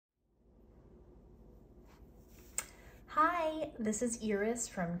Hi, this is Iris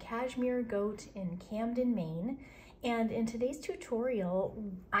from Cashmere Goat in Camden, Maine. And in today's tutorial,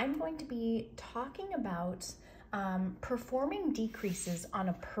 I'm going to be talking about performing decreases on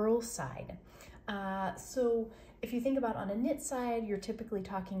a purl side. So if you think about on a knit side, you're typically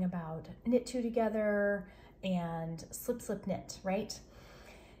talking about knit two together and slip, slip, knit, right?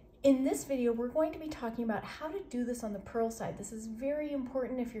 In this video, we're going to be talking about how to do this on the purl side. This is very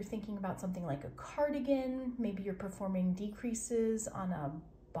important if you're thinking about something like a cardigan. Maybe you're performing decreases on a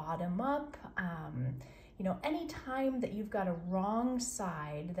bottom up. Any time that you've got a wrong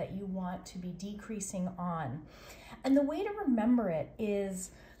side that you want to be decreasing on. And the way to remember it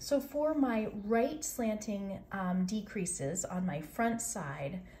is, so for my right slanting decreases on my front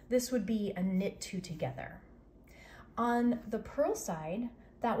side, this would be a knit two together. On the purl side,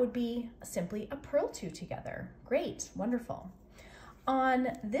 that would be simply a purl two together. Great, wonderful. On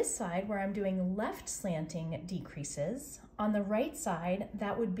this side where I'm doing left slanting decreases, on the right side,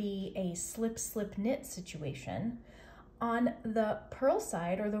 that would be a slip, slip, knit situation. On the purl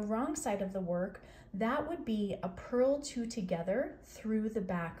side or the wrong side of the work, that would be a purl two together through the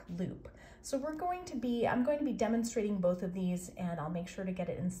back loop. So I'm going to be demonstrating both of these, and I'll make sure to get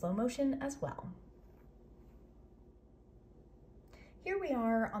it in slow motion as well. Here we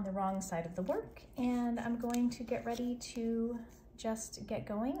are on the wrong side of the work, and I'm going to get ready to just get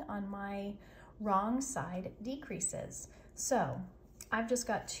going on my wrong side decreases. So I've just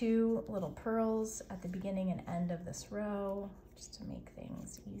got two little purls at the beginning and end of this row, just to make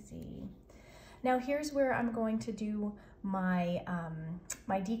things easy. Now here's where I'm going to do my,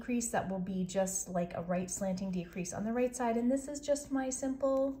 my decrease that will be just like a right slanting decrease on the right side, and this is just my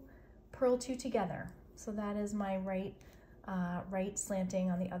simple purl two together. So that is my right slanting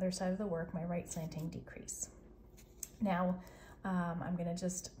on the other side of the work, my right slanting decrease. Now I'm gonna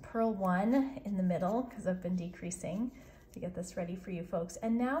just purl one in the middle because I've been decreasing to get this ready for you folks.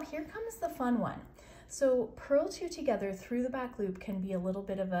 And now here comes the fun one. So purl two together through the back loop can be a little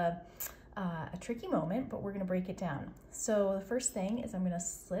bit of a tricky moment, but we're gonna break it down. So the first thing is I'm gonna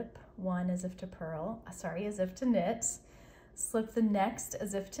slip one as if to as if to knit, slip the next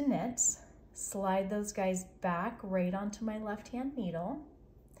as if to knit, slide those guys back right onto my left-hand needle.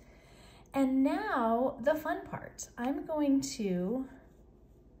 And now the fun part, I'm going to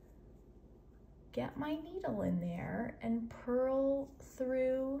get my needle in there and purl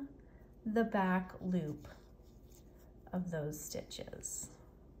through the back loop of those stitches.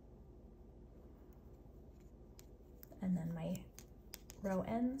 And then my row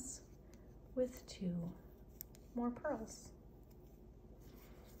ends with two more purls.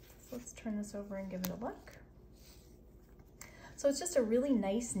 Let's turn this over and give it a look. So it's just a really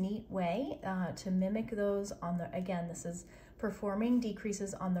nice, neat way to mimic those on the, again, this is performing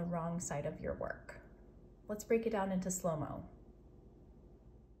decreases on the wrong side of your work. Let's break it down into slow-mo.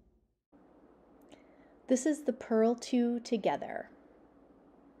 This is the purl two together.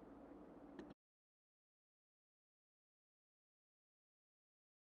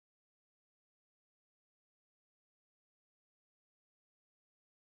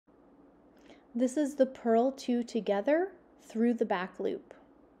 This is the purl two together through the back loop.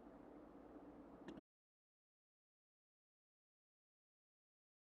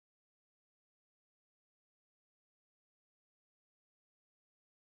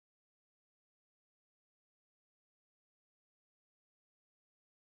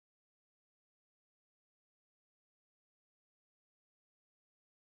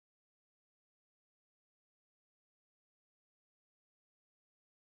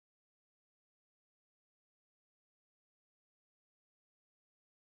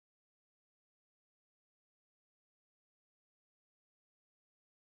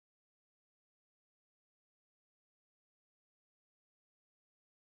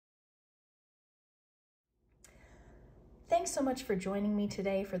 Thanks so much for joining me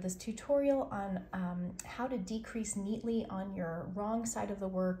today for this tutorial on how to decrease neatly on your wrong side of the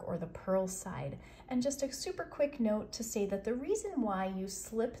work or the purl side. And just a super quick note to say that the reason why you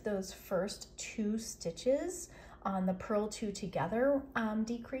slip those first two stitches on the purl two together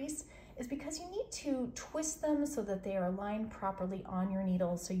decrease is because you need to twist them so that they are aligned properly on your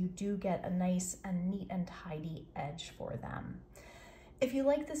needle so you do get a nice and neat and tidy edge for them. If you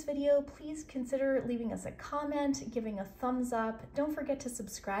like this video, please consider leaving us a comment, giving a thumbs up. Don't forget to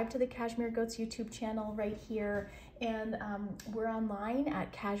subscribe to the Cashmere Goats YouTube channel right here. And we're online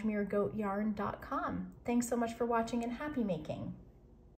at cashmeregoatyarn.com. Thanks so much for watching and happy making.